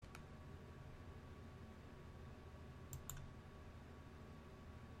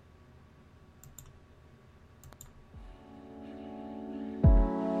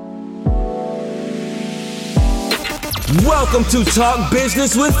Welcome to Talk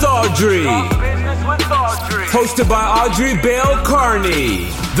Business with Audrey. Hosted by Audrey Bell Carney.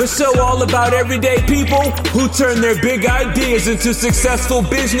 The show all about everyday people who turn their big ideas into successful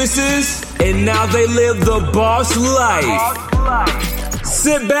businesses, and now they live the boss life.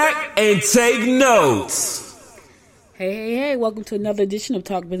 Sit back and take notes. Hey, welcome to another edition of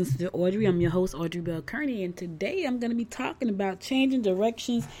Talk Business with Audrey. I'm your host, Audrey Bell Kearney, and today I'm going to be talking about changing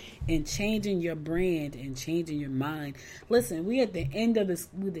directions and changing your brand and changing your mind. Listen, we're at the end of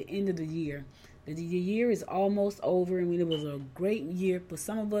the year. The year is almost over, and it was a great year for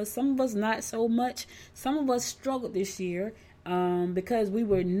some of us not so much. Some of us struggled this year because we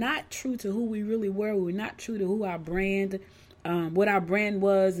were not true to who we really were. We were not true to who our brand what our brand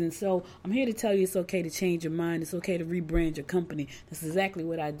was. And so I'm here to tell you it's okay to change your mind. It's okay to rebrand your company. That's exactly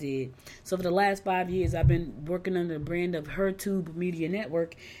what I did. So for the last 5 years, I've been working under the brand of HerTube Media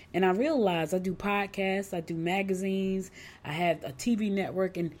Network. And I realized I do podcasts, I do magazines, I have a TV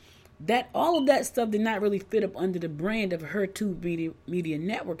network, and that all of that stuff did not really fit up under the brand of HerTube Media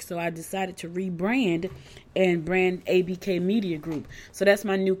Network. So I decided to rebrand and brand ABK Media Group. So that's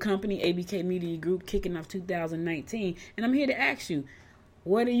my new company, ABK Media Group, kicking off 2019. And I'm here to ask you,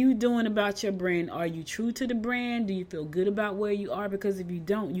 what are you doing about your brand? Are you true to the brand? Do you feel good about where you are? Because if you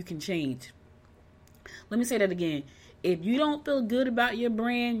don't, you can change. Let me say that again. If you don't feel good about your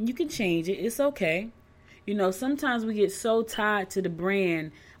brand, you can change it. It's okay. You know, sometimes we get so tied to the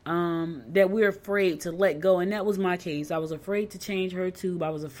brand that we're afraid to let go. And that was my case. I was afraid to change HerTube.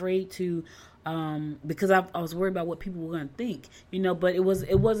 I was afraid to, because I was worried about what people were going to think, you know, but it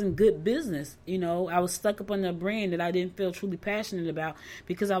wasn't good business. You know, I was stuck up on a brand that I didn't feel truly passionate about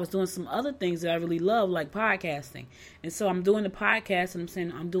because I was doing some other things that I really love, like podcasting. And so I'm doing the podcast, and I'm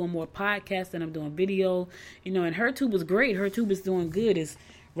saying I'm doing more podcasts than I'm doing video, you know, and HerTube was great. HerTube is doing good.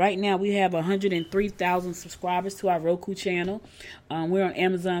 Right now, we have 103,000 subscribers to our Roku channel. We're on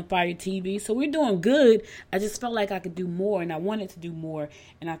Amazon Fire TV. So we're doing good. I just felt like I could do more, and I wanted to do more.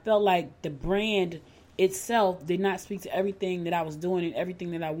 And I felt like the brand itself did not speak to everything that I was doing and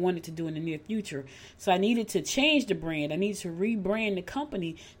everything that I wanted to do in the near future. So I needed to change the brand. I needed to rebrand the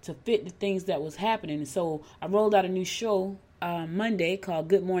company to fit the things that was happening. And so I rolled out a new show Monday called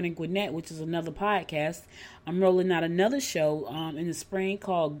Good Morning Gwinnett, which is another podcast. I'm rolling out another show in the spring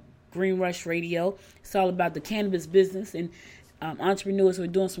called Green Rush Radio. It's all about the cannabis business and entrepreneurs who are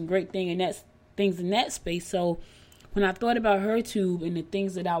doing some great things in that space. So when I thought about HerTube and the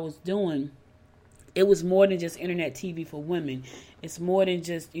things that I was doing, it was more than just internet TV for women. It's more than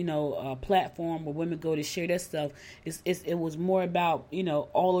just, you know, a platform where women go to share their stuff. It was more about, you know,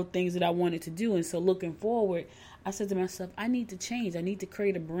 all the things that I wanted to do. And so looking forward, I said to myself, I need to change. I need to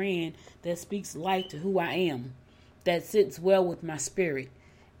create a brand that speaks life to who I am, that sits well with my spirit.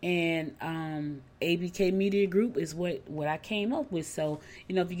 And ABK Media Group is what I came up with. So,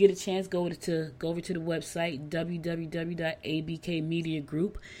 you know, if you get a chance, go over to the website,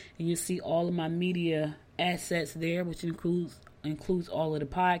 www.abkmediagroup, and you'll see all of my media assets there, which includes all of the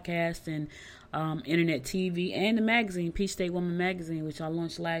podcasts and internet TV and the magazine, Peach State Woman Magazine, which I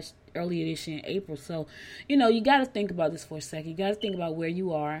launched earlier this year in April. So, you know, you got to think about this for a second. You got to think about where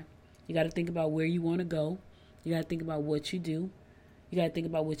you are. You got to think about where you want to go. You got to think about what you do. You got to think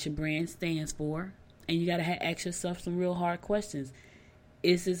about what your brand stands for. And you got to ask yourself some real hard questions.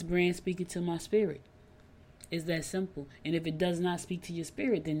 Is this brand speaking to my spirit? It's that simple. And if it does not speak to your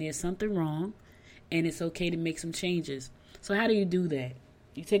spirit, then there's something wrong. And it's okay to make some changes. So how do you do that?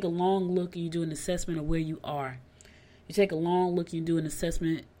 You take a long look and you do an assessment of where you are. You take a long look and you do an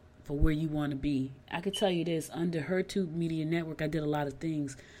assessment for where you want to be. I can tell you this, under HerTube Media Network, I did a lot of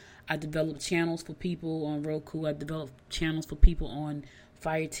things. I developed channels for people on Roku. I developed channels for people on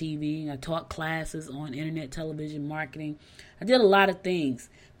Fire TV. I taught classes on internet television marketing. I did a lot of things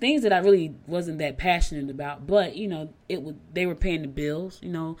that I really wasn't that passionate about. But, you know, they were paying the bills. You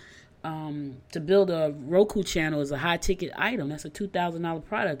know, to build a Roku channel is a high ticket item. That's a $2,000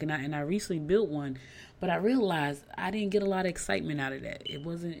 product, and I recently built one. But I realized I didn't get a lot of excitement out of that. It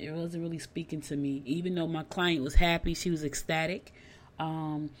wasn't really speaking to me. Even though my client was happy, she was ecstatic.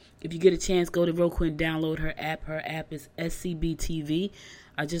 If you get a chance, go to Roku and download her app. Her app is SCB TV.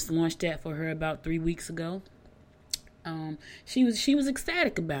 I just launched that for her about 3 weeks ago. She was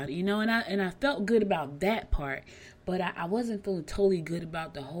ecstatic about it, you know, and I felt good about that part, but I wasn't feeling totally good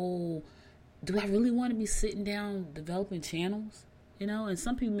about the whole. Do I really want to be sitting down developing channels? You know, and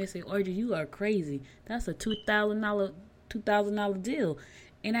some people may say, Audrey, you are crazy. That's a $2,000 deal.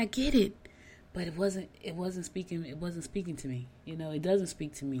 And I get it. but it wasn't speaking to me. It doesn't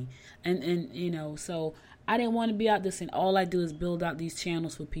speak to me. And so I didn't want to be out there saying all I do is build out these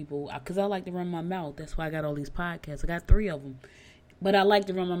channels for people, because I like to run my mouth. That's why I got all these podcasts. I got 3 of them. But I like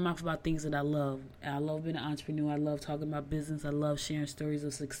to run my mouth about things that I love. I love being an entrepreneur. I love talking about business. I love sharing stories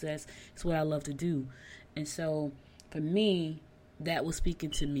of success. It's what I love to do. And so for me, that was speaking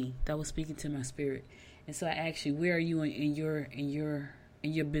to me. That was speaking to my spirit. And so I asked you, where are you in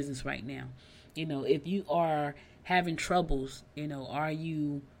your business right now? If you are having troubles, are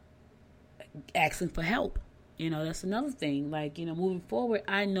you asking for help? That's another thing. Like, moving forward,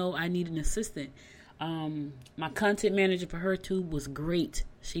 I know I need an assistant. My content manager for HerTube was great.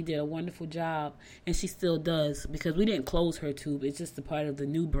 She did a wonderful job, and she still does, because we didn't close HerTube. It's just a part of the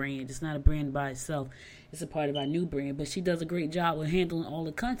new brand. It's not a brand by itself. It's a part of our new brand, but she does a great job with handling all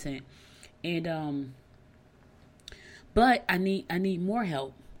the content. And but I need more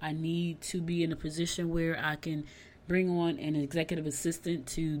help. I need to be in a position where I can bring on an executive assistant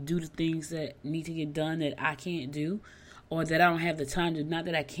to do the things that need to get done that I can't do, or that I don't have the time to. Not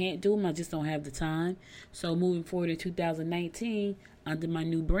that I can't do them, I just don't have the time. So moving forward in 2019, under my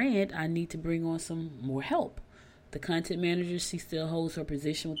new brand, I need to bring on some more help. The content manager, she still holds her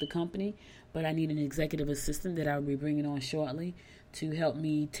position with the company, but I need an executive assistant that I'll be bringing on shortly to help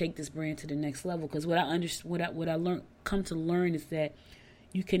me take this brand to the next level. Because what I come to learn is that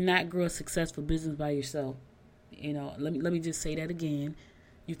you cannot grow a successful business by yourself. Let me just say that again.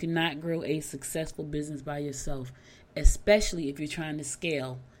 You cannot grow a successful business by yourself, especially if you're trying to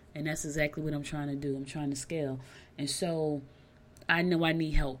scale. And that's exactly what I'm trying to do. I'm trying to scale. And so I know I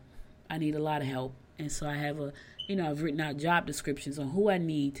need help. I need a lot of help. And so I have I've written out job descriptions on who I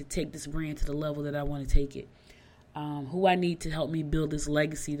need to take this brand to the level that I want to take it. Who I need to help me build this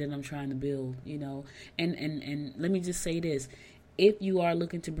legacy that I'm trying to build, And let me just say this. If you are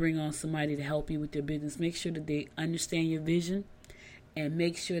looking to bring on somebody to help you with your business, make sure that they understand your vision, and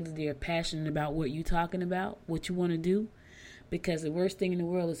make sure that they're passionate about what you're talking about, what you want to do. Because the worst thing in the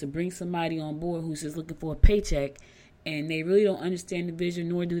world is to bring somebody on board who's just looking for a paycheck, and they really don't understand the vision,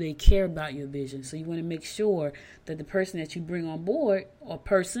 nor do they care about your vision. So you want to make sure that the person that you bring on board, or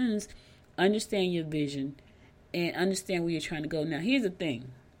persons, understand your vision and understand where you're trying to go. Now, here's the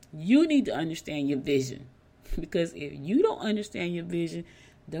thing. You need to understand your vision. Because if you don't understand your vision,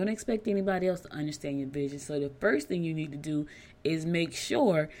 don't expect anybody else to understand your vision. So the first thing you need to do is make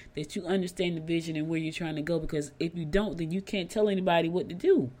sure that you understand the vision and where you're trying to go. Because if you don't, then you can't tell anybody what to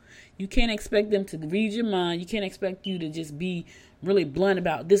do. You can't expect them to read your mind. You can't expect you to just be really blunt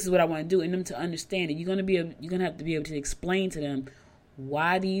about this is what I want to do, and them to understand it. You're gonna have to be able to explain to them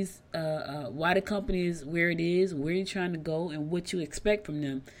why the company is where it is, where you're trying to go, and what you expect from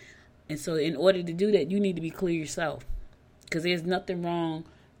them. And so in order to do that, you need to be clear yourself. Because there's nothing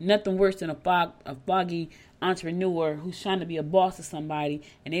worse than a foggy entrepreneur who's trying to be a boss of somebody,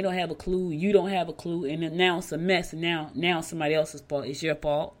 and they don't have a clue, you don't have a clue, and then now it's a mess, and now it's somebody else's fault. It's your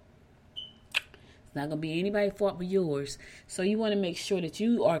fault. It's not going to be anybody's fault but yours. So you want to make sure that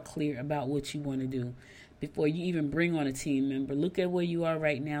you are clear about what you want to do before you even bring on a team member. Look at where you are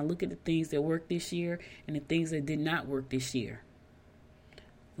right now. Look at the things that worked this year and the things that did not work this year.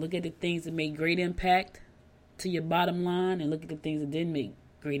 Look at the things that made great impact to your bottom line, and look at the things that didn't make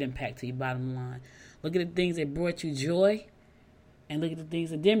great impact to your bottom line. Look at the things that brought you joy, and look at the things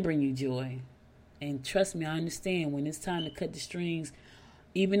that didn't bring you joy. And trust me, I understand when it's time to cut the strings,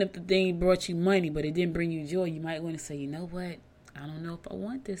 even if the thing brought you money but it didn't bring you joy, you might want to say, you know what, I don't know if I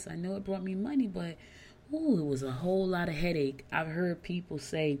want this. I know it brought me money, but it was a whole lot of headache. I've heard people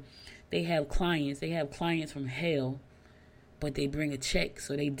say they have clients from hell, but they bring a check,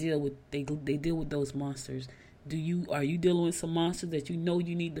 so they deal with those monsters. Are you dealing with some monsters that you know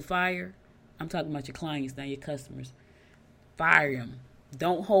you need to fire? I'm talking about your clients, not your customers. Fire them.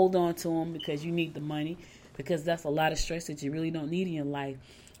 Don't hold on to them because you need the money, because that's a lot of stress that you really don't need in your life.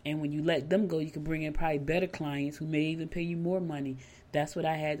 And when you let them go, you can bring in probably better clients who may even pay you more money. That's what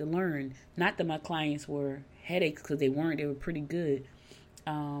I had to learn. Not that my clients were headaches, because they weren't. They were pretty good.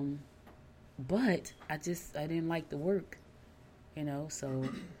 But I didn't like the work. So,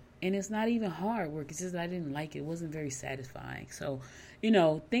 and it's not even hard work. It's just I didn't like it. It wasn't very satisfying. So,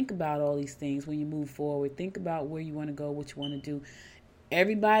 think about all these things when you move forward. Think about where you want to go, what you want to do.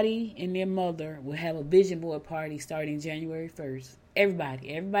 Everybody and their mother will have a vision board party starting January 1st.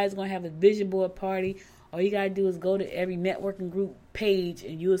 Everybody's going to have a vision board party. All you got to do is go to every networking group page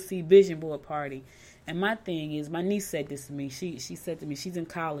and you'll see vision board party. And my thing is, my niece said this to me. She said to me, she's in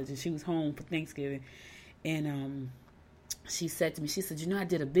college and she was home for Thanksgiving. And, she said to me, I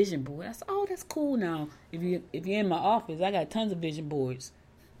did a vision board. I said, oh, that's cool now. If you're in my office, I got tons of vision boards.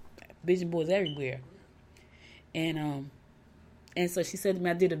 vision boards everywhere. And so she said to me,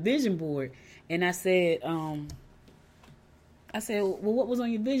 I did a vision board. And I said, well, what was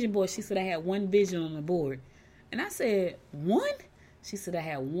on your vision board? She said, I had one vision on the board. And I said, one? She said, I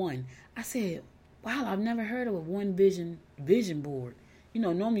had one. I said, wow, I've never heard of a one vision board. You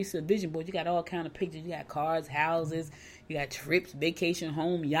know, normally it's a vision board. You got all kind of pictures. You got cars, houses. You got trips, vacation,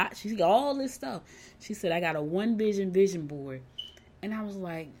 home, yachts. She got all this stuff. She said, I got a one vision board. And I was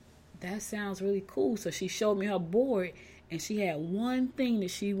like, that sounds really cool. So she showed me her board, and she had one thing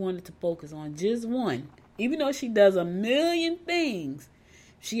that she wanted to focus on, just one. Even though she does a million things,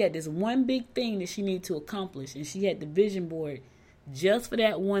 she had this one big thing that she needed to accomplish, and she had the vision board just for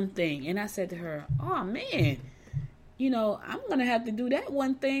that one thing. And I said to her, oh, man, you know, I'm going to have to do that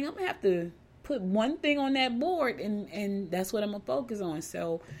one thing. I'm going to have to put one thing on that board, and that's what I'm going to focus on.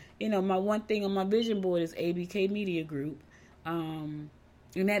 So, you know, my one thing on my vision board is ABK Media Group.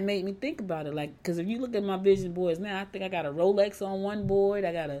 And that made me think about it, like, because if you look at my vision boards now, I think I got a Rolex on one board,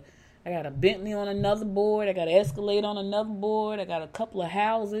 I got a Bentley on another board, I got an Escalade on another board, I got a couple of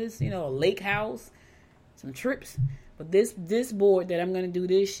houses, you know, a lake house, some trips. But this board that I'm going to do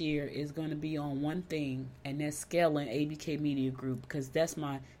this year is going to be on one thing, and that's scaling ABK Media Group, because that's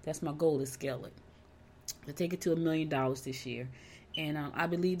my goal, to scale it, to take it to $1 million this year. And I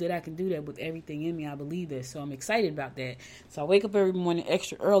believe that I can do that with everything in me. I believe that. So I'm excited about that. So I wake up every morning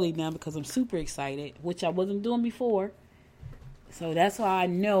extra early now because I'm super excited, which I wasn't doing before. So that's why I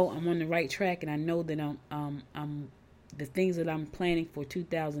know I'm on the right track, and I know that I'm the things that I'm planning for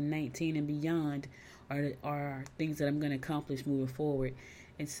 2019 and beyond are things that I'm going to accomplish moving forward.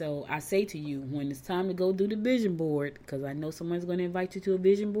 And so I say to you, when it's time to go do the vision board, because I know someone's going to invite you to a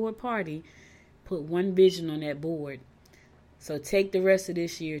vision board party, put one vision on that board. So take the rest of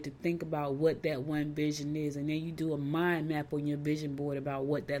this year to think about what that one vision is, and then you do a mind map on your vision board about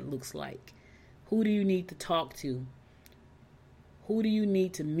what that looks like. Who do you need to talk to? Who do you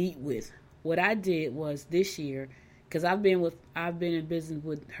need to meet with? What I did was this year, because I've been in business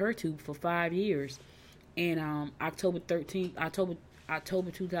with HerTube for 5 years, and October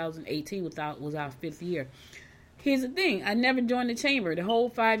 2018 was our 5th year. Here's the thing: I never joined the chamber. The whole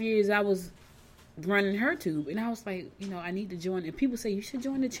 5 years I was running HerTube, and I was like, you know, I need to join. And people say, you should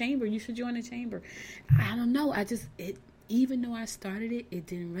join the chamber. You should join the chamber. I don't know. Even though I started it, it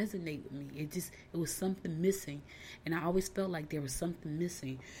didn't resonate with me. It was something missing, and I always felt like there was something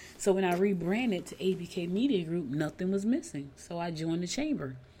missing. So when I rebranded to ABK Media Group, nothing was missing. So I joined the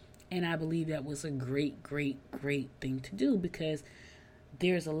chamber, and I believe that was a great, great, great thing to do, because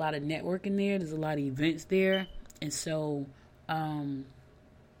there's a lot of networking there. There's a lot of events there, and so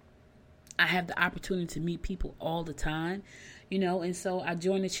I have the opportunity to meet people all the time, you know, and so I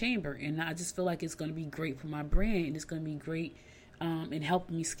joined the chamber, and I just feel like it's going to be great for my brand, and it's going to be great in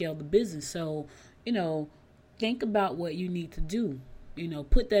helping me scale the business. So, you know, think about what you need to do, you know,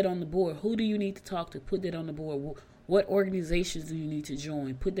 put that on the board. Who do you need to talk to? Put that on the board. What organizations do you need to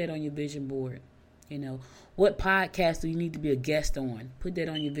join? Put that on your vision board. You know, what podcast do you need to be a guest on? Put that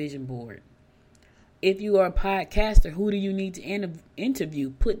on your vision board. If you are a podcaster, who do you need to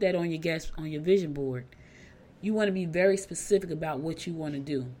interview? Put that on your vision board. You want to be very specific about what you want to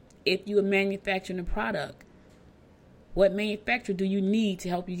do. If you are manufacturing a product, what manufacturer do you need to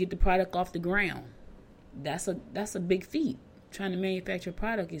help you get the product off the ground? That's a big feat. Trying to manufacture a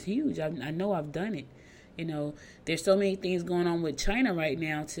product is huge. I know I've done it. You know, there's so many things going on with China right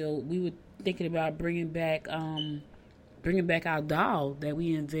now. Till we were thinking about bringing back our doll that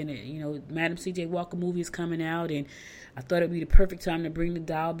we invented. You know, Madam C.J. Walker movie is coming out, and I thought it'd be the perfect time to bring the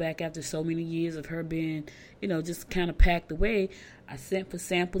doll back after so many years of her being, you know, just kind of packed away. I sent for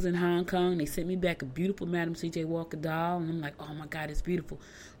samples in Hong Kong. They sent me back a beautiful Madam C.J. Walker doll, and I'm like, oh my God, it's beautiful.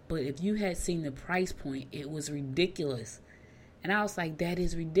 But if you had seen the price point, it was ridiculous. And I was like, that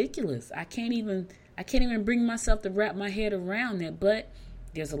is ridiculous. I can't even bring myself to wrap my head around that. But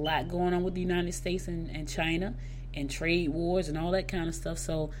there's a lot going on with the United States and China, and trade wars and all that kind of stuff.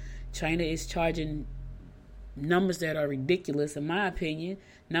 So China is charging numbers that are ridiculous, in my opinion,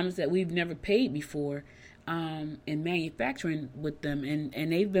 numbers that we've never paid before in manufacturing with them.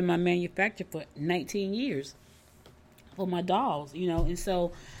 And they've been my manufacturer for 19 years for my dolls, you know. And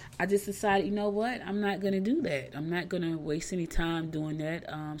so I just decided, you know what, I'm not going to do that. I'm not going to waste any time doing that.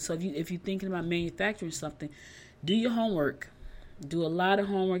 So if you're thinking about manufacturing something, do your homework. Do a lot of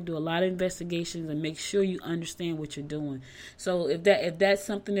homework, do a lot of investigations, and make sure you understand what you're doing. So if that's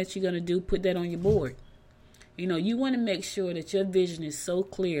something that you're going to do, put that on your board. You know, you want to make sure that your vision is so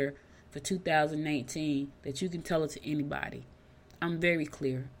clear for 2019 that you can tell it to anybody. I'm very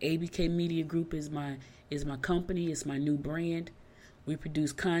clear. ABK Media Group is my company. It's my new brand. We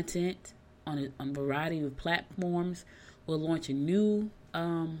produce content on a variety of platforms. We're launching new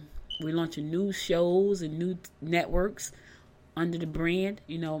shows and new networks under the brand.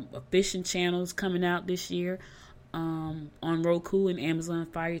 A fishing channel is coming out this year on Roku and Amazon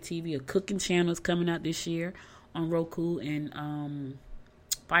Fire TV. A cooking channel is coming out this year on Roku and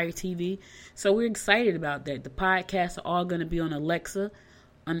Fire TV. So we're excited about that. The podcasts are all going to be on Alexa,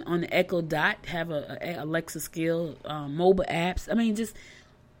 on the Echo Dot, have a Alexa skill, mobile apps. I mean, just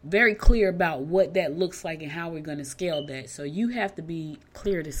very clear about what that looks like and how we're going to scale that. So you have to be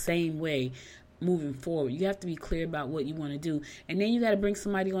clear the same way moving forward. You have to be clear about what you want to do. And then you got to bring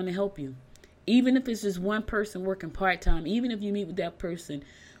somebody on to help you. Even if it's just one person working part-time, even if you meet with that person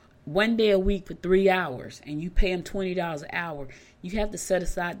one day a week for 3 hours and you pay them $20 an hour, you have to set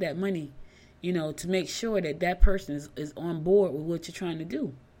aside that money, to make sure that person is on board with what you're trying to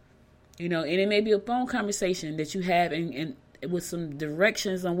do. And it may be a phone conversation that you have and with some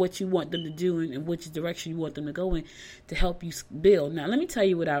directions on what you want them to do and which direction you want them to go in to help you build. Now, let me tell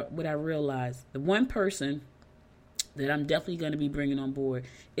you what I realized. The one person that I'm definitely going to be bringing on board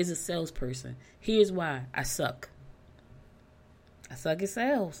is a salesperson. Here's why. I suck. I suck at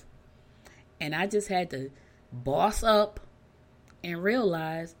sales. And I just had to boss up and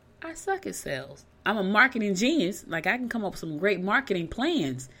realize I suck at sales. I'm a marketing genius. Like, I can come up with some great marketing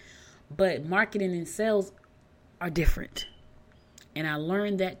plans, but marketing and sales are different. And I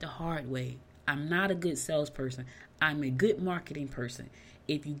learned that the hard way. I'm not a good salesperson. I'm a good marketing person.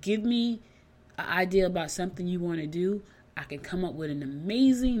 If you give me an idea about something you want to do, I can come up with an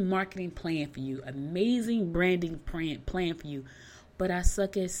amazing marketing plan for you, amazing branding plan for you. But I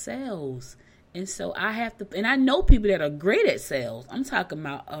suck at sales. And so I have to, and I know people that are great at sales. I'm talking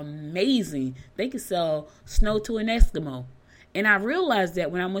about amazing. They can sell snow to an Eskimo. And I realized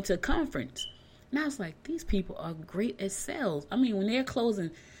that when I went to a conference. And I was like, these people are great at sales. I mean, when they're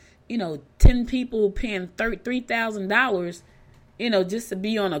closing, 10 people paying $3,000, just to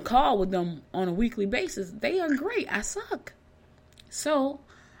be on a call with them on a weekly basis, they are great. I suck. So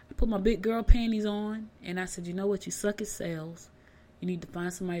I put my big girl panties on and I said, you know what? You suck at sales. You need to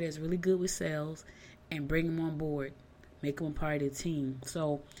find somebody that's really good with sales and bring them on board. Make them a part of the team.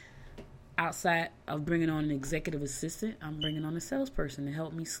 So outside of bringing on an executive assistant, I'm bringing on a salesperson to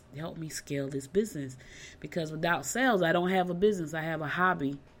help me scale this business. Because without sales, I don't have a business. I have a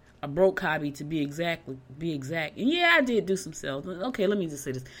hobby, a broke hobby to be exact. And yeah, I did do some sales. Okay, let me just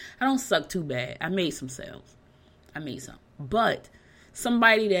say this. I don't suck too bad. I made some sales. But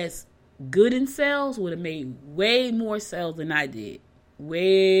somebody that's good in sales would have made way more sales than I did.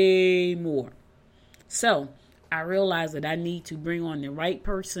 Way more. So I realized that I need to bring on the right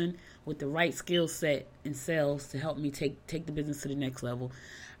person with the right skill set in sales to help me take the business to the next level.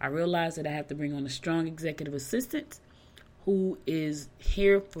 I realized that I have to bring on a strong executive assistant who is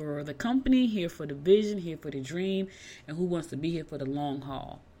here for the company, here for the vision, here for the dream, and who wants to be here for the long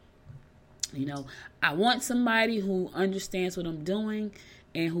haul. I want somebody who understands what I'm doing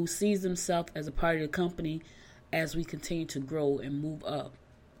and who sees themselves as a part of the company as we continue to grow and move up.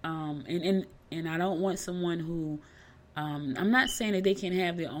 And I don't want someone who, I'm not saying that they can't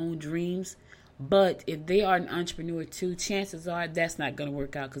have their own dreams, but if they are an entrepreneur too, chances are that's not going to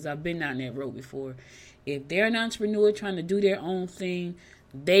work out because I've been down that road before. If they're an entrepreneur trying to do their own thing,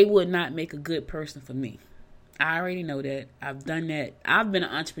 they would not make a good person for me. I already know that. I've done that. I've been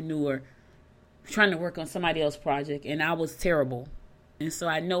an entrepreneur trying to work on somebody else's project, and I was terrible. And so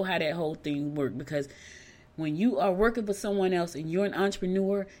I know how that whole thing worked, because when you are working for someone else and you're an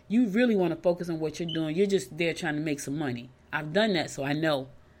entrepreneur, you really want to focus on what you're doing. You're just there trying to make some money. I've done that, so I know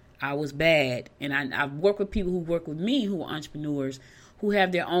I was bad. And I've worked with people who work with me who are entrepreneurs who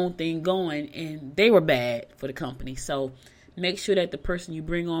have their own thing going, and they were bad for the company. So make sure that the person you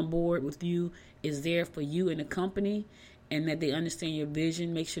bring on board with you is there for you and the company, and that they understand your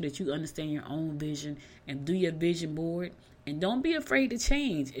vision. Make sure that you understand your own vision and do your vision board. And don't be afraid to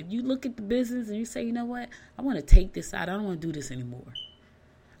change. If you look at the business and you say, you know what, I want to take this out. I don't want to do this anymore.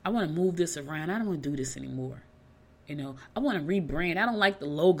 I want to move this around. I don't want to do this anymore. I want to rebrand. I don't like the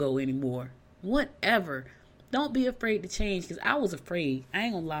logo anymore. Whatever. Don't be afraid to change, because I was afraid. I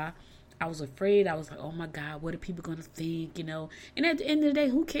ain't going to lie. I was afraid. I was like, oh my God, what are people going to think? And at the end of the day,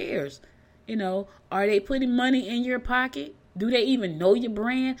 who cares? Are they putting money in your pocket? Do they even know your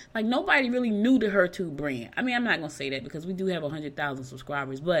brand? Like, nobody really knew the Her Tube brand. I mean, I'm not going to say that because we do have 100,000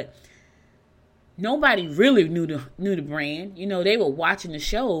 subscribers, but nobody really knew the brand. They were watching the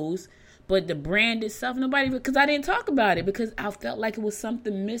shows, but the brand itself, nobody, because I didn't talk about it because I felt like it was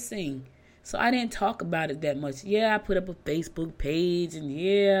something missing. So I didn't talk about it that much. Yeah, I put up a Facebook page, and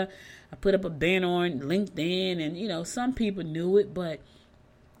yeah, I put up a banner on LinkedIn, and some people knew it, but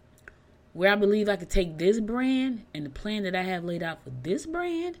where I believe I could take this brand and the plan that I have laid out for this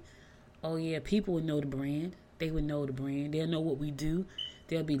brand, oh yeah, people would know the brand. They would know the brand. They'll know what we do.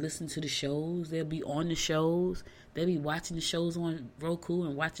 They'll be listening to the shows. They'll be on the shows. They'll be watching the shows on Roku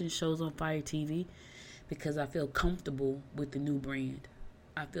and watching the shows on Fire TV, because I feel comfortable with the new brand.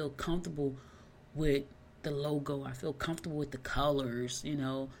 I feel comfortable with the logo. I feel comfortable with the colors.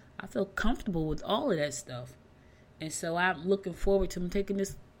 I feel comfortable with all of that stuff. And so I'm looking forward to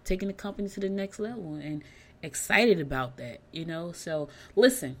taking the company to the next level, and excited about that, So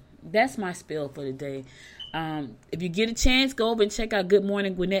listen, that's my spiel for today. If you get a chance, go over and check out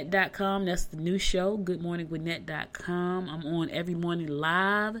goodmorninggwinnett.com. That's the new show, goodmorninggwinnett.com. I'm on every morning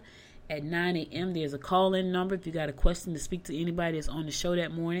live at 9 a.m. There's a call-in number. If you got a question to speak to anybody that's on the show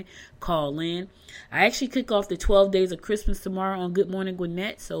that morning, call in. I actually kick off the 12 days of Christmas tomorrow on Good Morning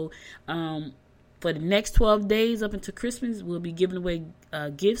Gwinnett. So for the next 12 days up until Christmas, we'll be giving away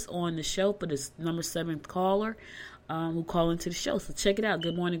gifts on the show for the number 7th caller who call into the show. So check it out,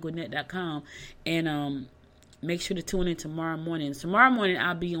 goodmorninggwinnett.com. And make sure to tune in tomorrow morning. Tomorrow morning,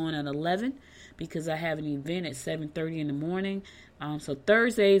 I'll be on at 11 because I have an event at 7:30 in the morning. So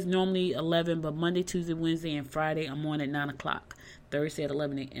Thursdays normally 11, but Monday, Tuesday, Wednesday, and Friday I'm on at 9 o'clock. Thursday at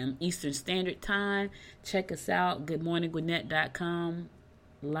 11 a.m. Eastern Standard Time. Check us out, goodmorninggwinnett.com.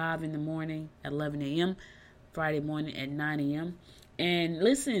 Live in the morning at 11 a.m. Friday morning at 9 a.m. And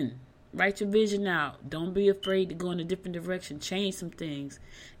listen, write your vision out. Don't be afraid to go in a different direction. Change some things.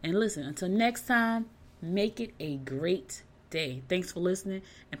 And listen, until next time, make it a great day. Thanks for listening,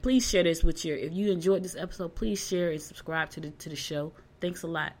 and please share this with if you enjoyed this episode, please share and subscribe to the show. Thanks a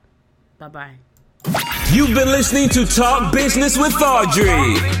lot. Bye-bye. You've been listening to Talk Business with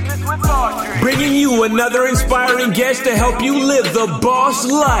Audrey, bringing you another inspiring guest to help you live the boss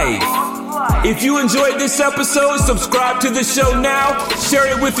life. If you enjoyed this episode, subscribe to the show now, share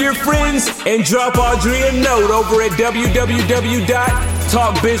it with your friends, and drop Audrey a note over at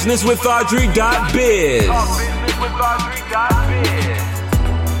www.talkbusinesswithaudrey.biz.